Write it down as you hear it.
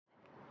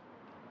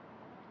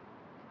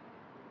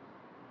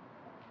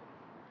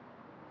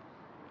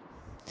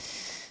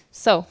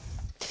So,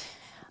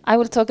 I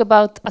will talk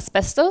about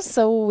asbestos,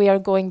 so we are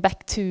going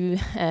back to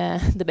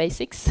the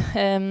basics.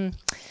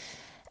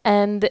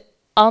 And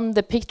on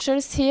the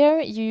pictures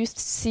here, you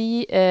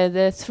see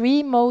the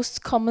three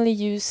most commonly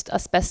used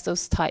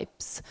asbestos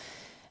types: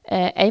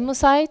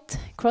 amosite,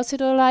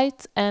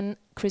 crocidolite, and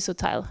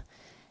chrysotile.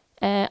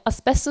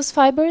 Asbestos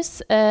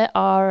fibers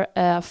are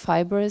a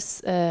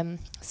fibrous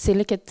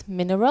silicate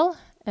mineral,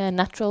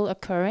 natural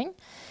occurring,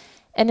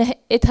 and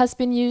it has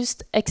been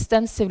used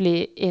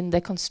extensively in the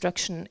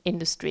construction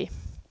industry.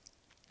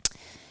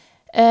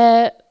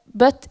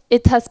 But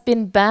it has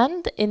been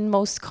banned in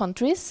most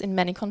countries, in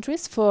many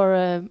countries,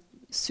 for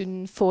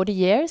soon 40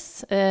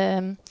 years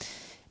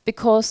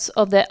because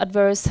of the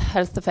adverse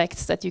health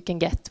effects that you can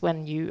get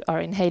when you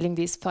are inhaling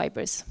these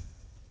fibers.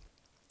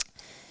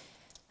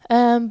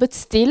 But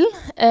still,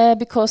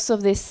 because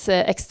of this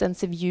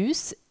extensive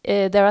use,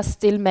 there are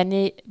still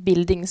many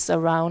buildings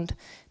around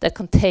that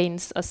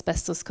contains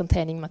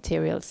asbestos-containing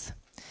materials.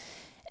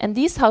 And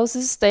these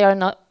houses, they are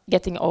not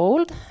getting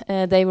old.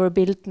 They were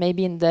built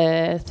maybe in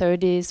the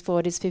 30s,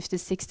 40s,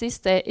 50s,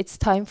 60s. It's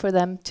time for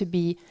them to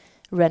be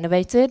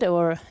renovated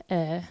or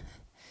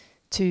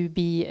to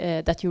be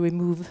that you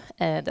remove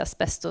the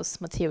asbestos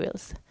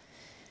materials.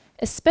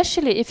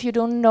 Especially if you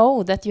don't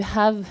know that you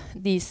have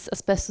these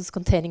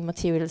asbestos-containing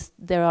materials,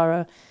 there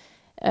are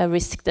a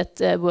risk that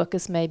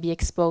workers may be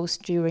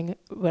exposed during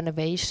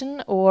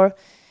renovation or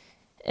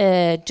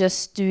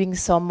just doing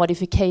some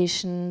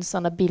modifications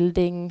on a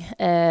building,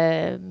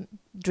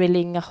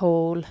 drilling a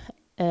hole,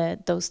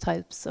 those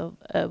types of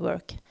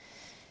work.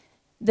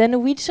 The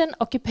Norwegian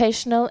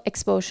occupational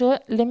exposure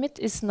limit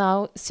is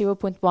now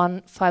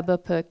 0.1 fiber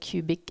per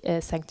cubic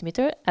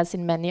centimeter, as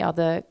in many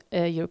other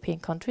European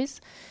countries.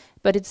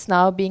 But it's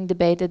now being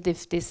debated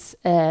if this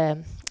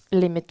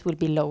limit will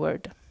be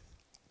lowered.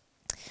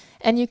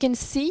 And you can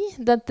see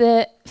that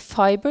the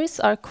fibers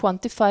are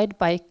quantified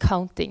by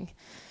counting.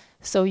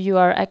 So you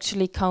are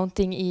actually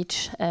counting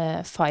each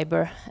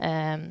fiber.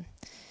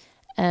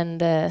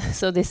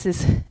 So this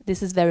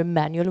is very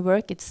manual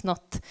work. It's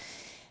not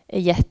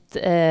yet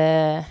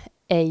AI.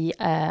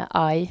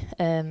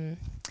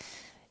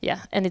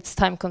 And it's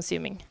time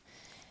consuming.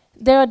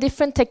 There are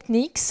different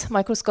techniques,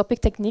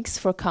 microscopic techniques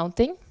for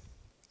counting.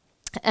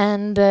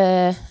 And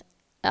I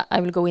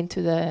will go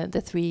into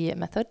the three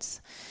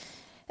methods.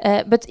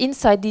 But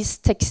inside these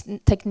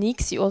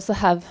techniques, you also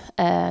have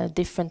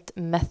different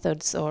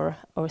methods or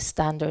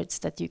standards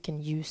that you can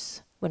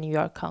use when you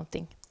are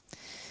counting.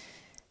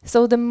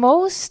 So the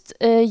most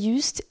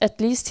used,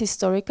 at least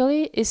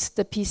historically, is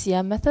the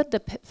PCM method, the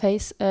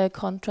phase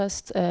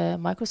contrast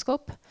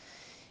microscope.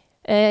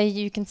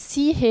 You can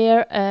see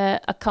here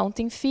a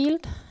counting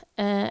field,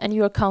 and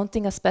you are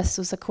counting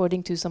asbestos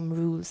according to some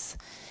rules.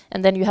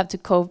 And then you have to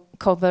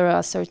cover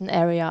a certain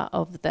area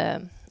of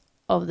the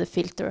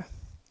filter.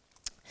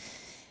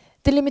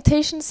 The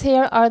limitations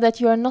here are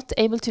that you are not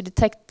able to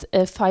detect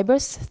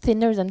fibers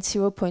thinner than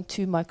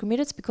 0.2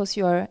 micrometers because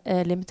you are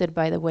limited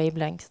by the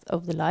wavelength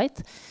of the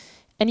light.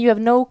 And you have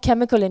no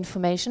chemical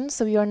information,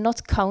 so you are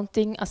not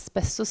counting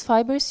asbestos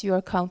fibers, you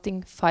are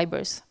counting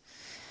fibers.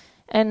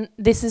 And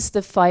this is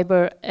the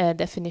fiber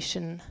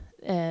definition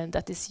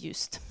that is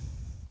used.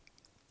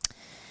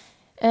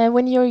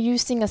 When you're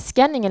using a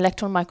scanning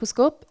electron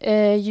microscope,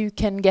 you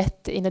can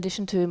get, in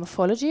addition to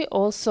morphology,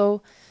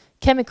 also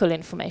chemical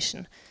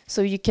information.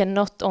 So you can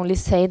not only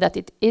say that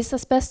it is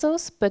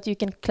asbestos, but you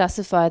can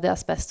classify the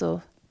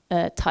asbestos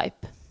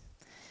type.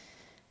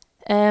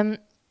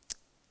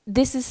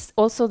 This is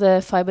also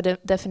the fiber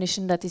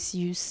definition that is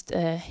used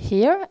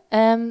here.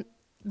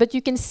 But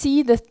you can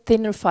see the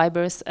thinner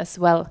fibers as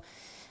well.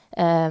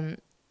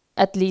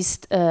 At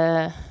least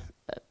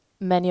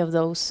many of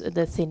those,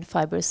 the thin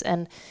fibers.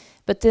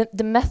 But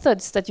the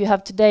methods that you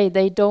have today,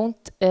 they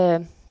don't.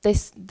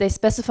 They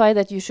specify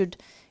that you should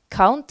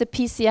count the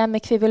PCM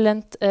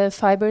equivalent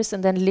fibers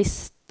and then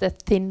list the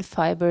thin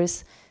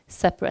fibers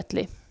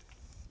separately.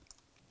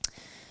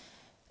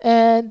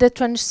 The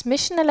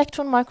transmission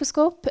electron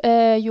microscope,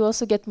 you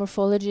also get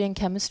morphology and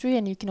chemistry,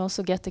 and you can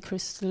also get the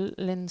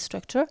crystalline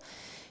structure.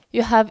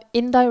 You have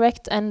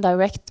indirect and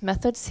direct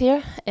methods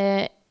here.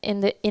 In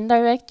the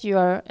indirect, you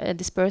are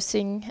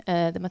dispersing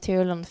the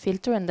material on the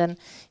filter, and then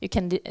you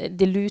can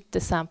dilute the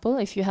sample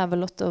if you have a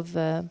lot of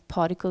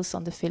particles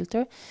on the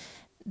filter.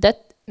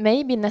 That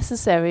may be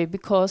necessary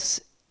because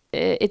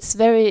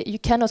you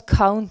cannot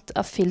count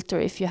a filter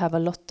if you have a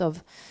lot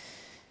of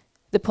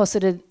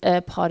deposited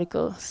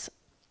particles.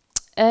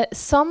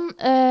 Some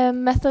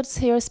methods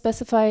here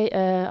specify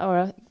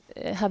or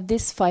have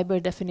this fiber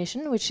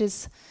definition, which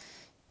is,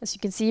 as you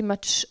can see,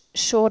 much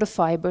shorter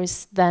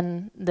fibers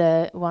than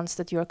the ones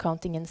that you are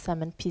counting in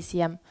SAM and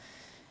PCM.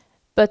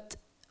 But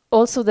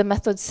also the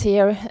methods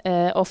here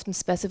often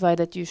specify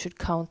that you should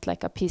count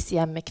like a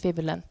PCM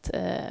equivalent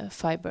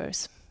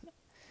fibers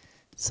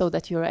so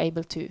that you are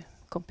able to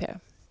compare.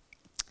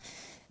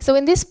 So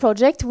in this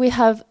project, we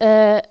have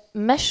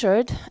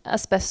measured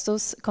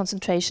asbestos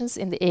concentrations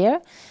in the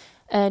air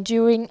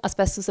during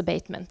asbestos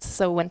abatement,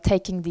 so when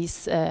taking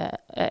these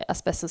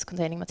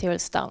asbestos-containing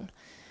materials down.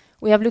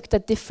 We have looked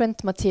at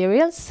different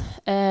materials.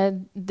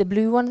 The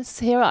blue ones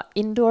here are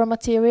indoor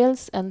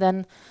materials, and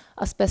then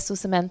asbestos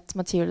cement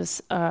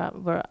materials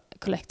were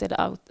collected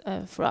out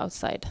for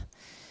outside.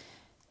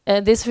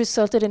 This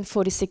resulted in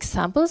 46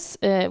 samples,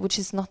 which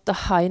is not a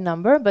high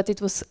number, but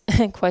it was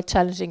quite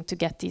challenging to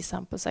get these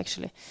samples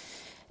actually.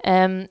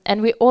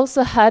 And we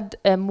also had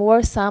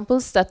more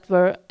samples that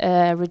were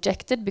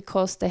rejected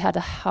because they had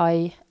a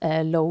high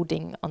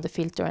loading on the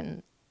filter,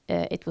 and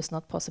it was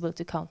not possible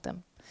to count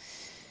them.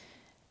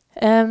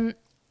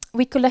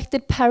 We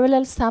collected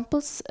parallel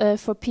samples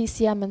for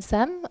PCM and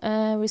SEM,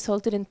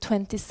 resulted in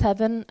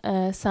 27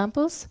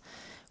 samples.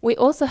 We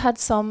also had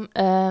some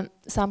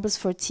samples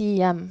for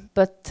TEM,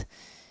 but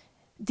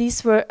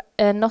these were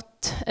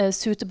not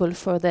suitable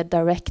for the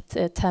direct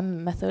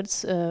TEM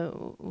methods,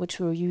 which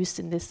were used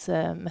in this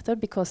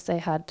method because they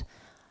had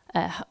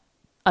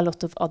a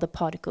lot of other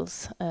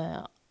particles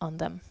on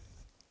them.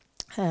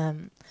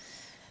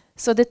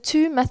 So the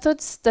two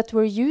methods that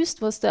were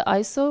used was the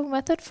ISO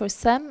method for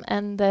SEM,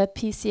 and the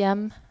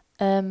PCM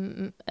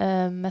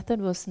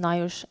method was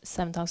NIOSH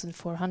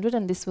 7400,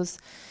 and this was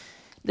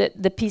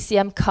the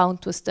PCM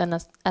count was done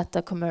at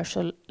a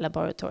commercial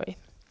laboratory.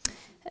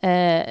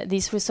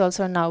 These results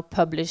are now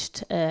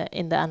published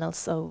in the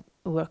Annals of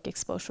Work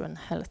Exposure and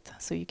Health,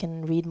 so you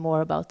can read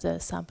more about the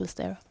samples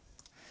there.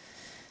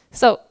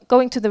 So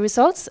going to the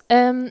results,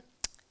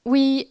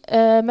 we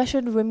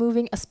measured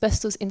removing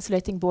asbestos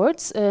insulating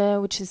boards,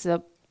 which is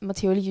a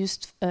material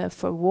used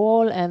for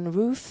wall and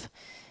roof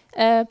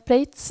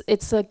plates.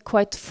 It's a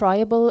quite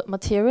friable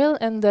material,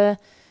 and the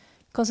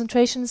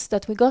concentrations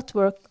that we got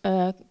were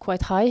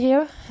quite high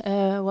here,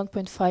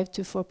 1.5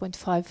 to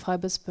 4.5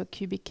 fibres per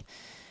cubic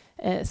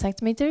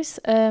centimeters,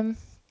 and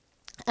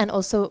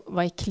also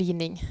by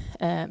cleaning.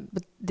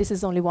 But this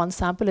is only one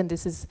sample, and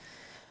this is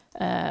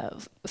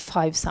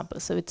 5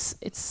 samples, so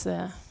it's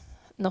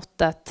not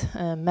that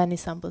many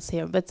samples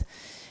here. But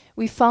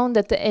we found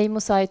that the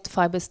amosite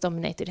fibers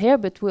dominated here,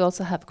 but we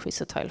also have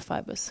chrysotile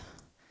fibers.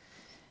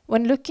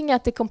 When looking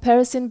at the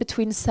comparison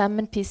between SEM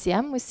and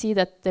PCM, we see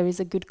that there is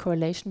a good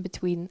correlation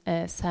between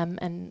SEM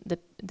and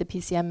the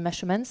PCM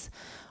measurements,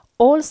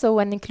 also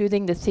when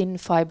including the thin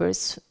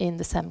fibers in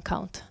the SEM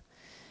count.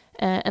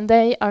 And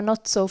they are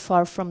not so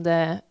far from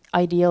the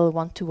ideal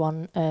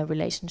one-to-one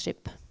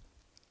relationship.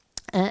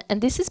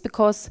 And this is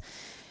because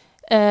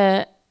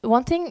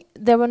one thing,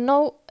 there were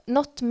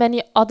not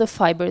many other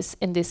fibers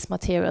in this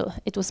material.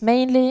 It was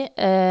mainly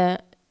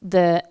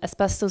the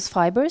asbestos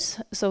fibers,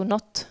 so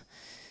not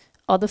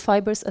other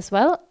fibers as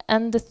well,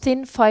 and the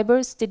thin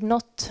fibers did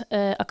not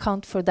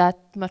account for that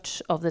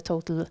much of the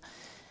total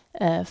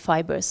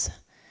fibers.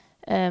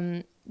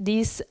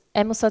 These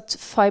amosite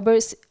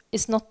fibers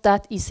is not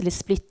that easily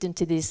split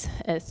into these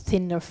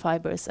thinner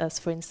fibers as,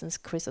 for instance,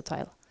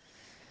 chrysotile.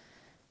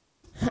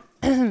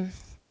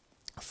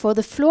 For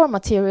the floor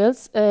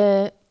materials,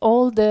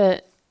 all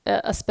the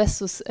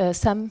asbestos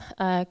SEM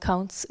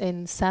counts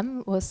in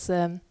SEM was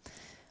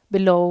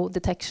below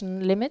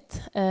detection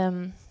limit,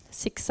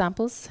 6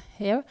 samples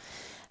here.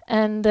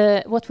 And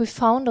what we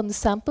found on the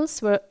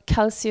samples were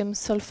calcium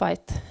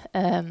sulfite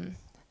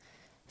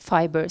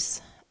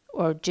fibers,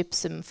 or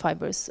gypsum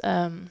fibers.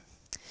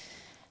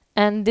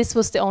 And this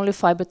was the only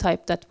fiber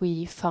type that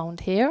we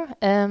found here.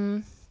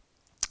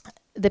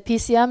 The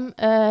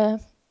PCM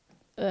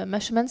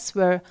measurements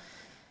were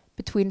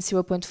between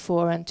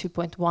 0.4 and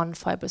 2.1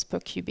 fibers per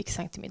cubic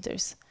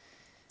centimeters.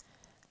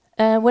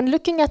 When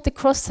looking at the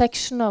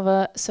cross-section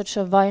of such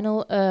a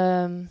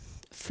vinyl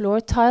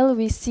floor tile,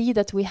 we see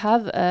that we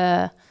have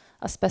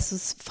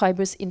asbestos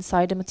fibers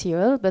inside the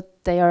material,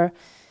 but they are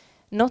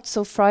not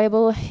so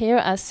friable here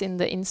as in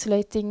the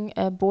insulating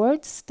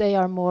boards. They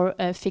are more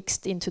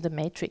fixed into the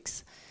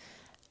matrix.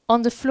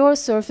 On the floor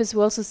surface,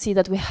 we also see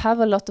that we have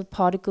a lot of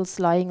particles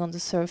lying on the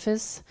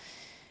surface,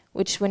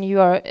 which when you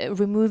are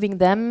removing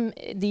them,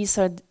 these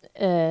are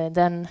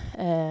then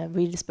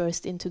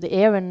redispersed into the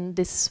air, and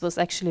this was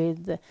actually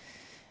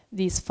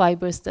these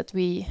fibers that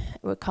we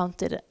were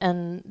counted,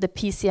 and the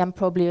PCM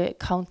probably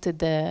counted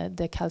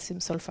the calcium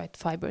sulfite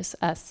fibers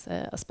as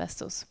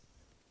asbestos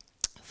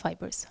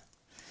fibers.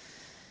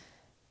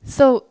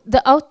 So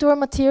the outdoor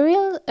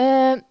material,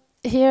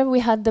 here we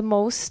had the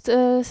most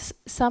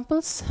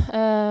samples,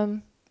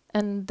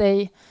 and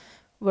they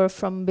were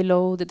from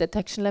below the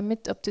detection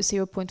limit up to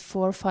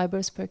 0.4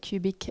 fibers per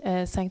cubic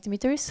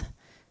centimeters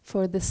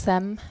for the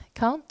SEM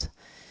count.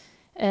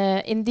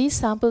 In these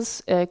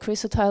samples,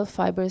 chrysotile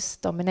fibers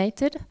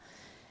dominated,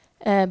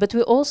 but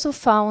we also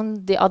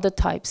found the other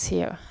types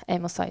here,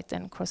 amosite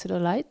and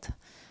chrysotolite.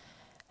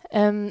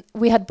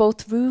 We had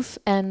both roof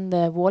and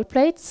wall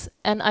plates,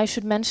 and I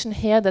should mention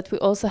here that we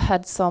also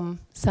had some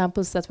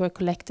samples that were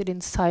collected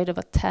inside of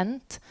a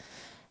tent,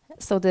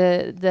 so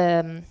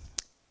the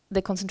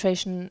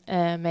concentration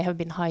may have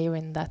been higher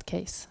in that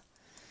case.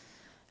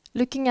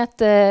 Looking at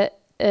the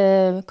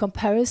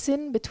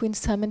comparison between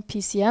SEM and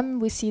PCM,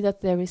 we see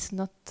that there is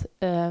not,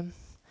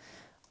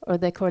 or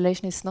the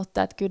correlation is not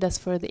that good as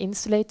for the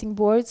insulating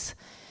boards.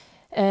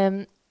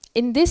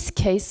 in this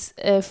case,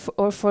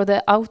 or for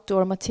the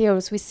outdoor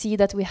materials, we see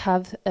that we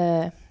have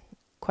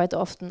quite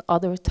often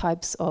other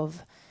types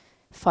of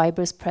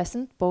fibers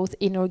present, both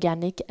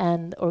inorganic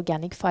and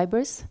organic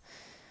fibers,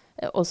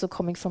 also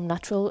coming from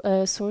natural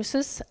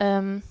sources.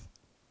 And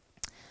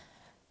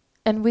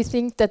we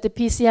think that the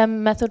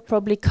PCM method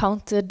probably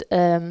counted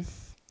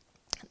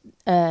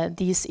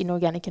these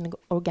inorganic and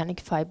organic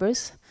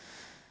fibers,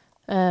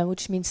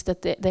 which means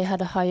that they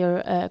had a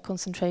higher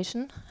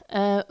concentration.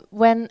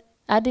 When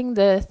adding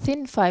the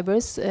thin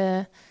fibers,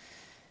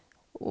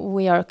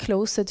 we are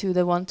closer to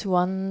the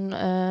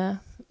one-to-one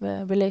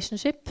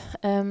relationship.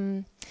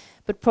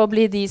 But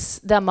probably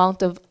the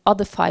amount of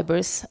other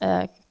fibers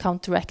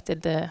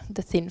counteracted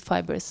the thin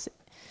fibers.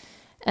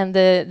 And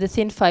the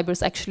thin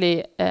fibers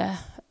actually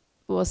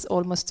was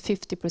almost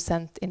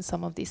 50% in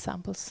some of these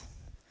samples.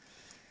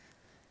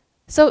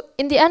 So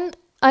in the end,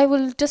 I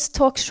will just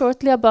talk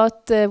shortly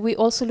about, we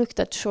also looked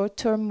at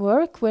short-term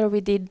work where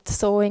we did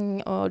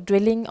sawing or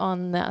drilling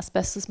on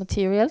asbestos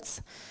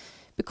materials.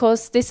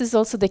 Because this is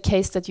also the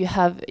case that you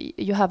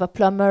have a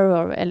plumber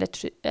or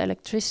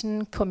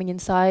electrician coming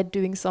inside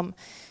doing some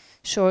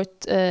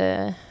short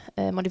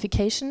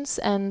modifications,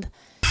 and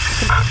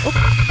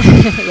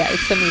yeah,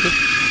 it's a meeting.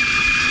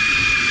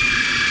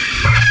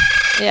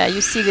 Yeah,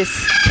 you see this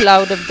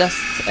cloud of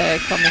dust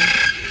coming.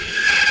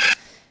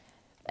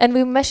 And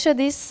we measure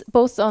this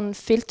both on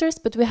filters,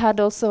 but we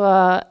had also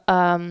a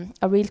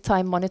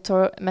real-time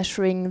monitor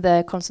measuring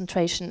the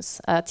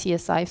concentrations, a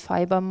TSI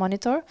fiber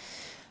monitor.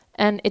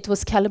 And it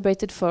was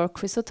calibrated for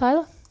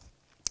chrysotile.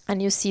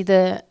 And you see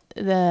the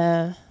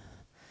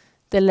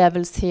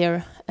levels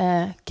here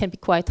can be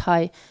quite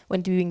high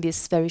when doing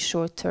these very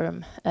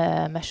short-term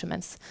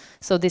measurements.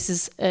 So this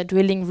is a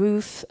drilling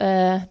roof,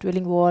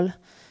 drilling wall.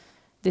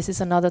 This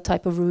is another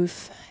type of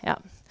roof. Yeah,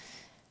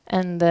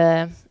 and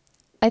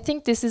I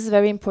think this is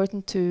very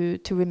important to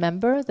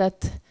remember,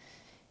 that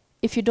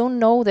if you don't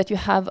know that you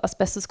have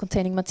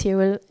asbestos-containing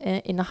material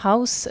in a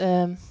house,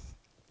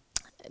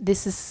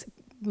 this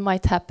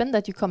might happen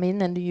that you come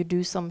in and you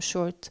do some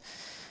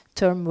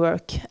short-term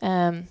work.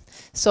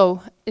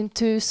 So,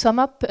 to sum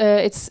up,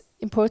 it's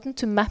important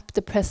to map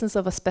the presence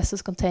of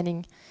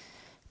asbestos-containing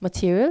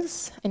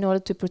materials in order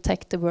to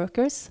protect the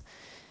workers.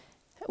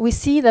 We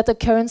see that the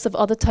occurrence of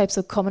other types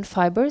of common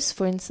fibers,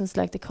 for instance,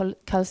 like the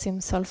calcium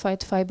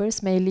sulfide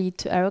fibers, may lead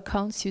to error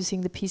counts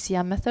using the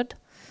PCM method.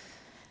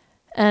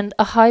 And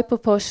a high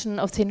proportion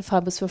of thin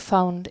fibers were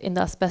found in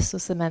the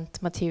asbestos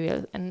cement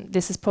material. And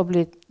this is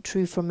probably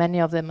true for many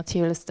of the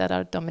materials that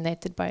are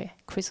dominated by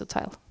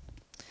chrysotile.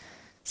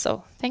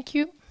 So, thank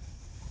you.